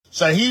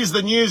So here's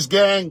the news,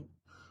 gang.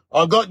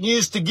 I've got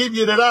news to give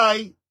you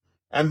today,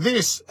 and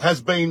this has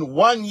been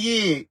 1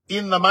 year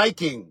in the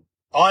making.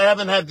 I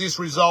haven't had this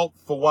result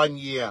for 1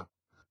 year.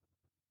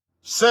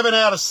 7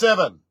 out of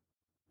 7.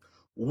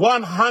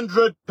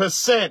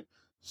 100%.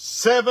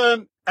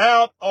 7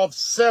 out of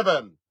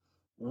 7.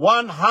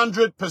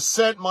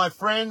 100%, my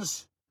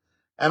friends.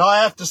 And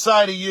I have to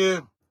say to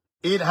you,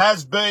 it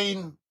has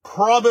been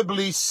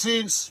probably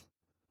since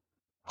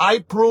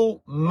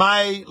April,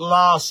 May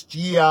last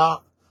year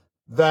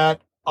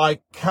that I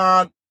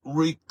can't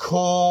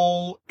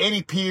recall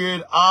any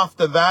period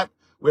after that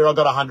where I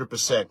got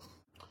 100%.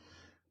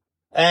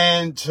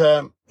 And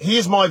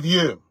here's my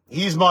view.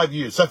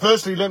 So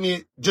firstly, let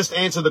me just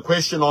answer the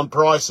question on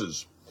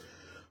prices.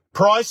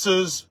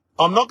 Prices,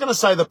 I'm not going to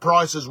say the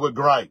prices were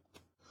great.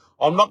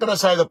 I'm not going to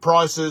say the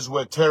prices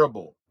were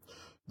terrible.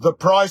 The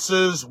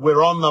prices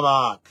were on the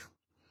mark.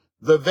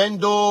 The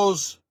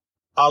vendors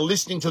are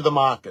listening to the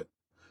market.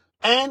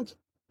 And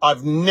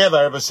I've never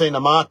ever seen a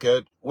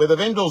market where the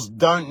vendors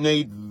don't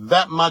need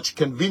that much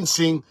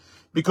convincing,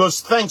 because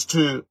thanks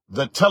to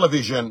the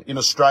television in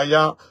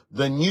Australia,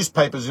 the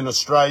newspapers in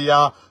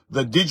Australia,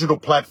 the digital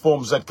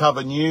platforms that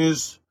cover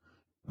news,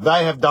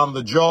 they have done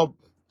the job.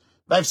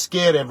 They've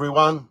scared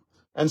everyone.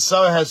 And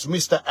so has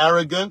Mr.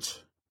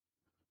 Arrogant,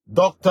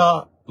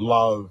 Dr.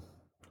 Lowe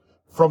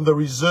from the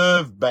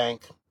Reserve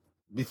Bank.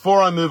 Before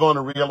I move on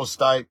to real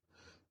estate,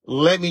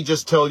 let me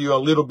just tell you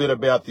a little bit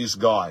about this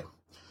guy.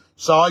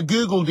 So I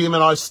Googled him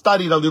and I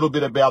studied a little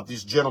bit about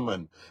this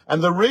gentleman.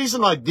 And the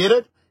reason I did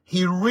it,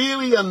 he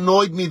really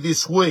annoyed me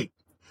this week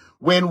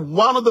when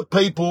one of the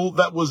people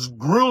that was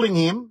grueling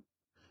him,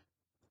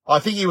 I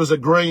think he was a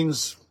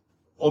Greens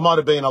or might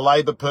have been a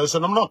Labor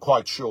person, I'm not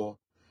quite sure.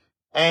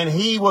 And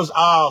he was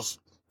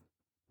asked,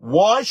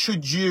 why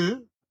should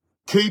you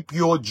keep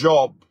your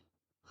job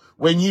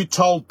when you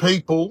told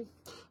people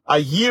a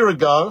year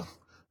ago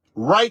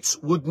rates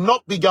would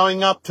not be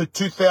going up to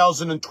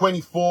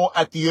 2024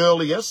 at the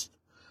earliest,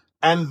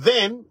 and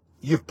then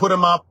you've put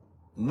them up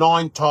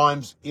 9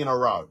 times in a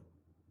row?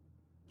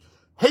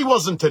 He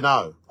wasn't to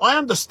know. I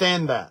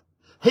understand that.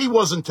 He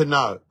wasn't to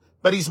know.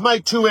 But he's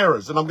made 2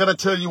 errors, and I'm going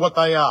to tell you what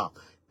they are.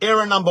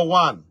 Error number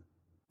 1.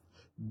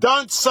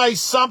 Don't say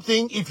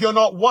something if you're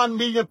not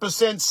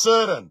 1,000,000%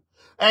 certain.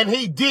 And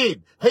he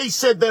did. He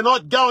said they're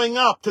not going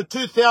up to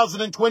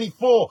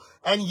 2024.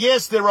 And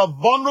yes, there are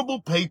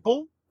vulnerable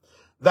people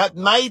that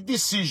made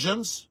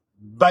decisions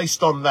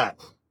based on that.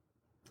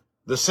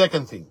 The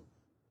second thing,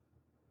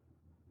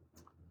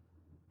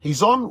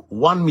 he's on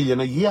 1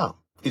 million a year.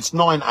 It's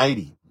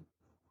 980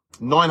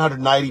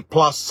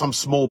 plus some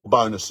small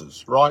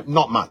bonuses, right?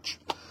 Not much.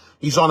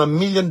 He's on $1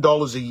 million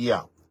a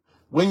year.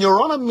 When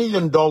you're on $1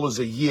 million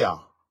a year,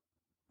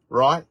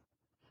 right,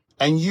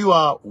 and you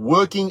are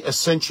working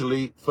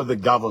essentially for the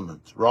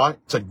government, right?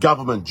 It's a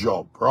government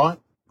job, right?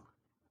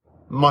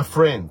 My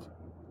friend,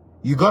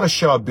 you got to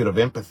show a bit of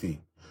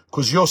empathy,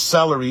 because your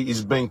salary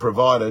is being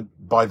provided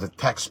by the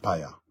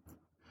taxpayer.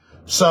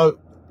 So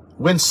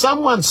when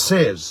someone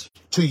says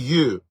to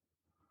you,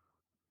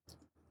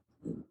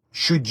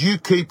 should you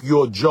keep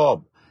your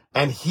job,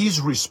 and his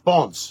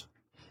response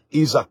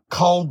is a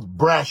cold,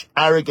 brash,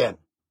 arrogant,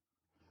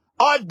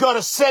 I've got a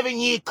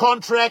 7-year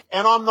contract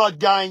and I'm not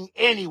going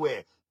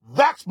anywhere.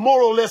 That's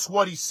more or less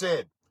what he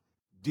said.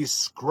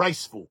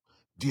 Disgraceful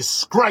to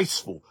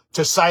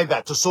say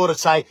that, to sort of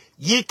say,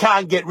 you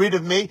can't get rid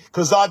of me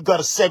because I've got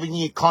a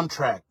 7-year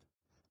contract.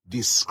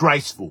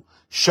 Disgraceful.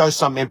 Show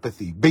some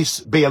empathy.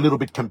 Be a little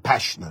bit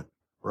compassionate,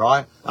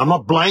 right? I'm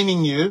not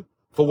blaming you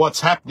for what's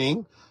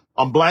happening.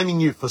 I'm blaming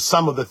you for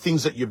some of the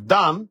things that you've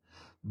done.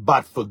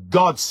 But for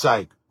God's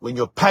sake, when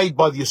you're paid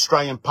by the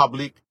Australian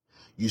public,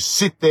 you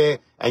sit there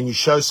and you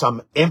show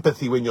some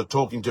empathy when you're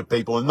talking to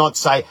people, and not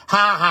say,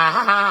 ha, ha,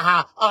 ha, ha,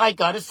 ha, I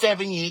got a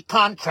 7-year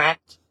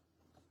contract.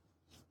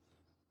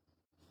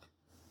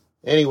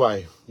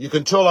 Anyway, you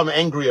can tell I'm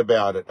angry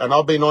about it, and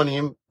I've been on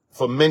him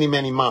for many,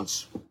 many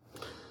months.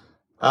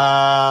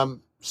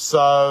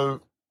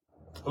 So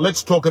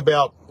let's talk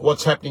about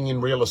what's happening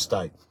in real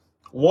estate.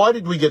 Why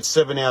did we get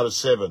 7 out of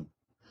 7?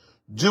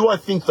 Do I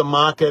think the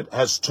market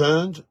has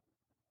turned?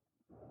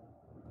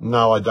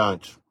 No, I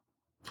don't.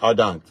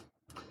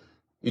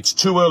 It's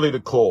too early to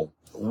call.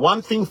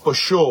 One thing for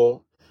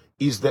sure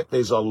is that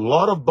there's a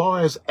lot of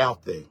buyers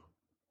out there.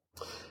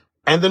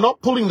 And they're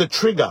not pulling the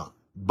trigger,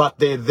 but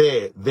they're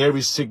there. There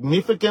is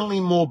significantly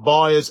more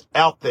buyers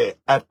out there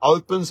at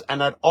opens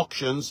and at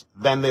auctions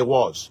than there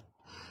was.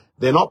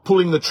 They're not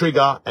pulling the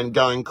trigger and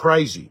going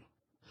crazy.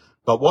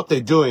 But what they're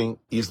doing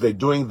is they're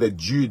doing the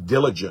due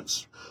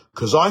diligence.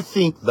 Because I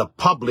think the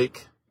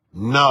public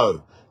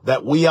know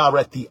that we are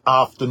at the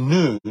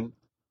afternoon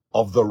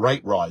of the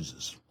rate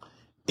rises.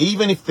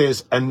 Even if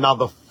there's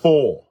another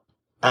 4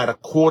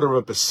 at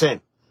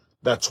 0.25%,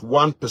 that's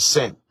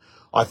 1%.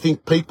 I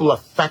think people are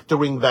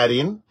factoring that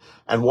in,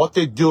 and what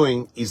they're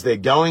doing is they're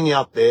going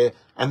out there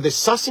and they're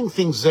sussing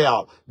things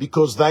out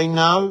because they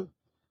know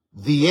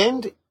the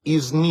end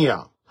is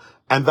near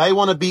and they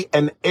want to be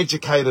an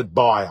educated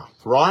buyer,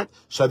 right?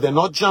 So they're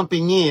not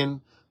jumping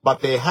in but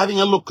they're having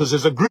a look because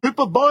there's a group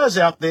of buyers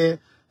out there,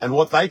 and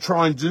what they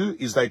try and do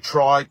is they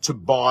try to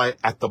buy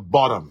at the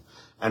bottom.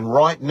 And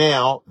right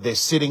now, they're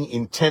sitting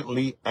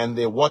intently and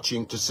they're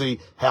watching to see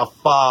how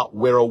far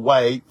we're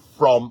away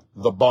from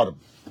the bottom.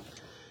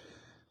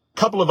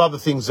 Couple of other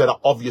things that are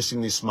obvious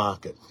in this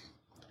market.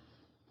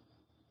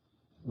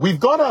 We've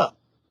got a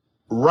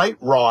rate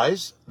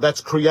rise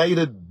that's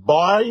created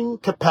buying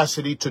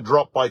capacity to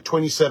drop by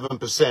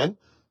 27%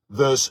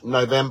 versus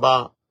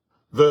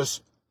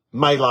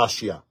May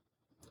last year.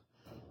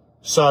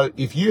 So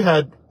if you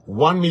had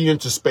 1 million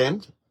to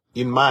spend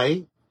in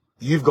May,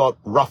 you've got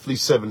roughly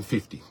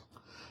 750.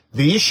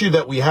 The issue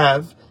that we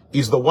have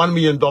is the $1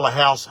 million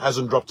house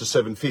hasn't dropped to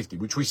 750,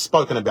 which we've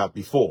spoken about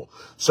before.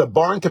 So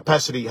borrowing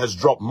capacity has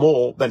dropped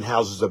more than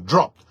houses have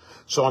dropped.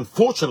 So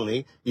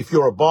unfortunately, if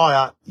you're a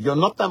buyer, you're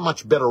not that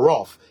much better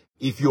off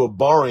if you're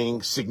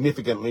borrowing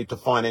significantly to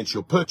finance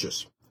your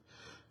purchase.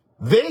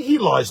 There he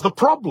lies the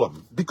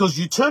problem, because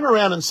you turn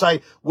around and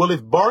say, well,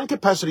 if borrowing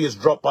capacity has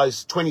dropped by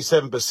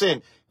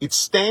 27%, it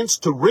stands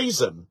to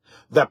reason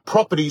that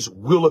properties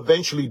will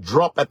eventually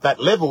drop at that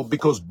level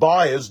because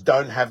buyers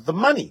don't have the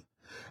money.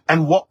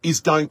 And what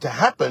is going to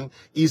happen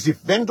is if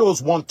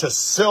vendors want to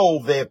sell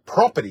their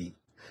property,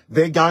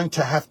 they're going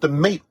to have to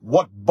meet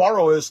what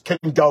borrowers can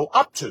go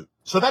up to.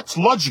 So that's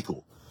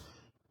logical.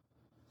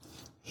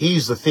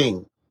 Here's the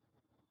thing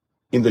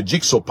in the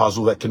jigsaw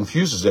puzzle that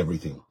confuses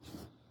everything.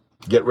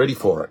 Get ready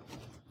for it.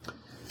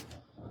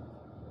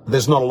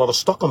 There's not a lot of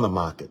stock on the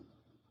market,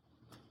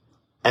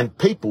 and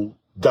people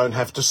don't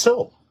have to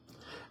sell.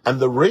 And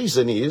the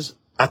reason is,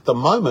 at the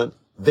moment,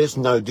 there's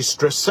no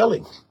distress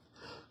selling.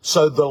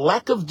 So the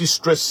lack of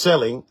distress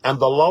selling and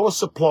the lower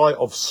supply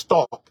of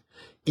stock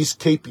is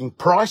keeping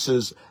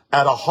prices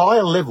at a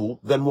higher level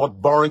than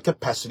what borrowing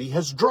capacity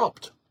has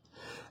dropped.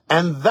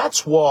 And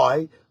that's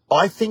why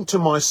I think to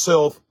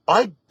myself,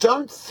 I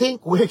don't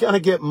think we're going to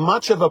get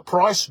much of a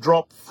price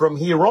drop from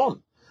here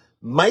on.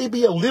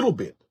 Maybe a little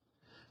bit.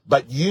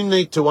 But you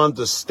need to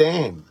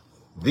understand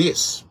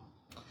this.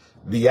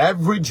 The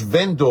average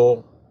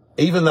vendor,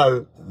 even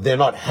though they're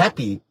not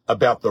happy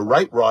about the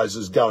rate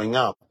rises going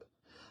up,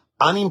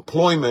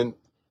 unemployment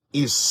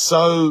is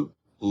so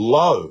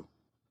low,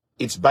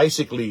 it's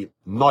basically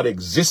not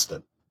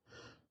existent.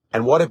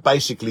 And what it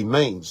basically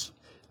means,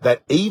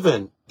 that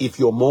even if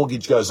your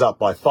mortgage goes up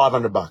by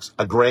 $500,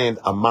 $1,000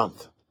 a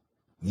month,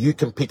 you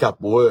can pick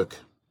up work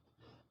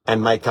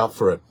and make up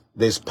for it.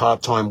 There's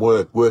part-time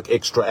work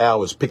extra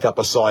hours, pick up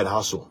a side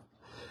hustle.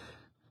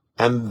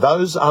 And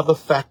those are the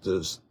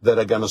factors that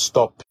are going to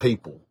stop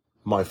people,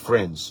 my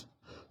friends,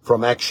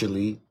 from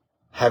actually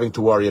having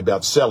to worry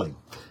about selling.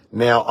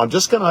 Now, I'm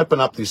just going to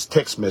open up this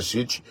text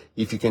message.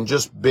 If you can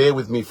just bear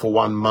with me for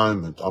one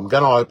moment. I'm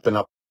going to open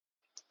up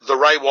the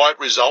Ray White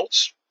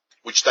results,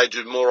 which they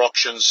do more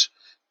auctions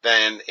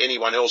than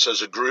anyone else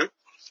as a group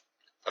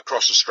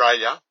across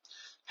Australia,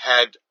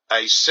 had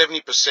a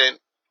 70%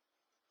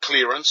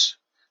 clearance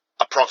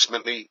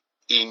approximately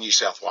in New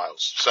South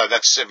Wales. So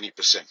that's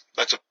 70%.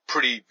 That's a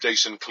pretty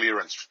decent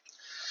clearance.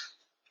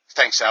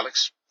 Thanks,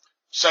 Alex.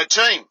 So,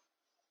 team,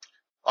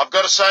 I've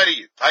got to say to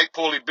you, hey,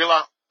 Paulie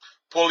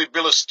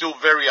Biller's still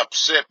very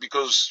upset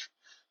because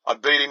I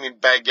beat him in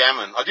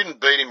backgammon. I didn't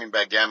beat him in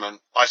backgammon.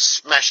 I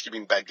smashed him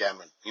in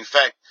backgammon. In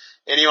fact,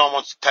 anyone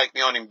wants to take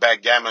me on in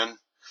backgammon,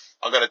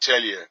 I've got to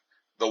tell you,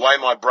 the way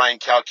my brain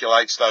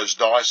calculates those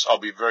dice, I'll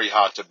be very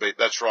hard to beat.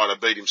 That's right, I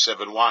beat him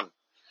 7-1.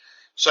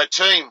 So,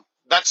 team,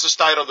 that's the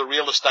state of the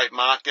real estate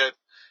market.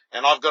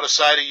 And I've got to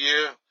say to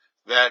you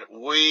that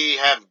we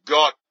have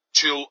got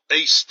till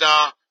Easter,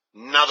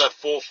 another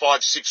 4,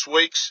 5, 6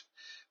 weeks,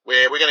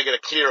 where we're going to get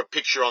a clearer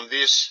picture on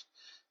this.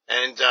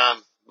 And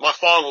my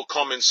final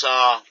comments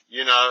are,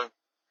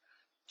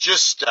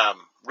 just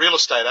real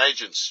estate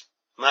agents.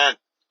 Man,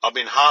 I've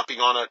been harping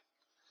on it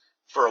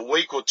for a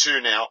week or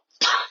two now.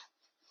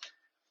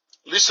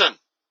 Listen,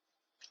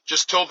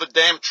 just tell the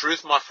damn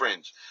truth, my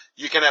friends.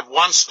 You can have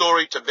one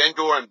story to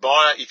vendor and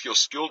buyer if you're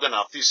skilled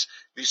enough. This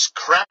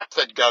crap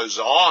that goes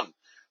on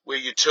where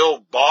you tell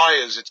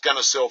buyers it's going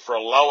to sell for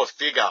a lower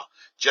figure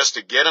just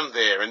to get them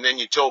there, and then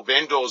you tell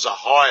vendors a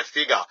higher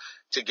figure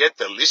to get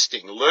the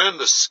listing. Learn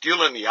the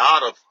skill and the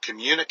art of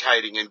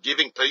communicating and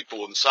giving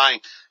people and saying,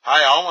 hey,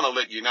 I want to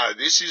let you know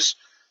this is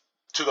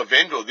to the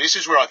vendor. This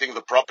is where I think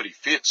the property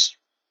fits.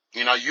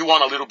 You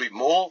want a little bit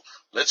more?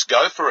 Let's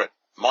go for it.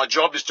 My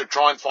job is to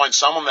try and find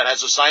someone that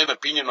has the same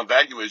opinion of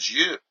value as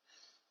you.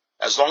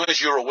 As long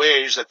as you're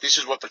aware that this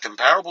is what the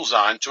comparables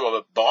are, and to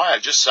a buyer,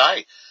 just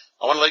say,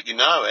 I want to let you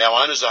know,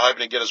 our owners are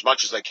hoping to get as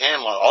much as they can,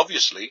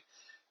 obviously,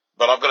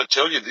 but I've got to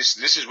tell you,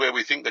 this is where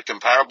we think the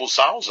comparable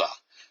sales are.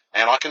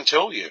 And I can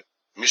tell you,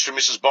 Mr. and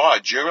Mrs. Buyer,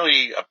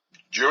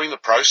 during the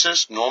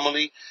process,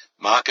 normally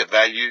market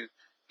value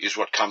is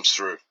what comes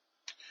through.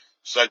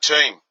 So,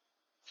 team,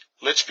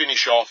 let's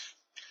finish off.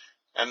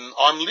 And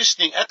I'm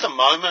listening at the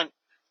moment.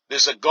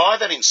 There's a guy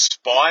that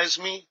inspires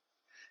me.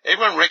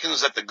 Everyone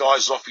reckons that the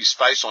guy's off his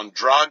face on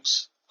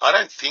drugs. I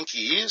don't think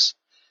he is,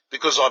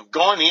 because I've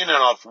gone in and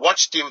I've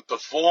watched him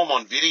perform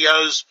on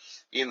videos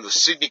in the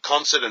Sydney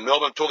concert in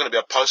Melbourne, talking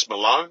about Post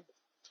Malone.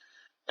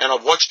 and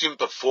I've watched him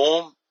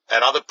perform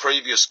at other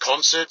previous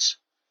concerts.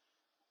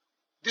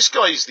 This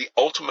guy is the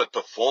ultimate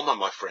performer,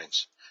 my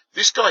friends.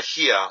 This guy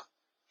here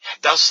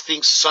does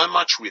things so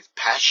much with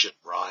passion,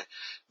 right?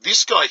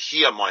 This guy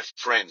here, my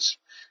friends,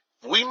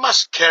 we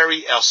must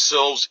carry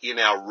ourselves in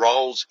our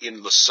roles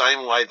in the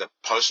same way that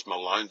Post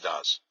Malone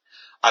does.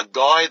 A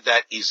guy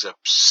that is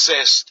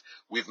obsessed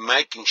with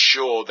making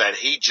sure that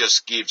he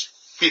just gives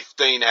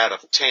 15 out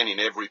of 10 in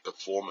every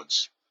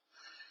performance.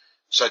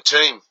 So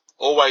team,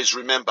 always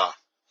remember,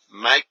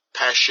 make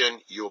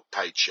passion your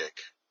paycheck.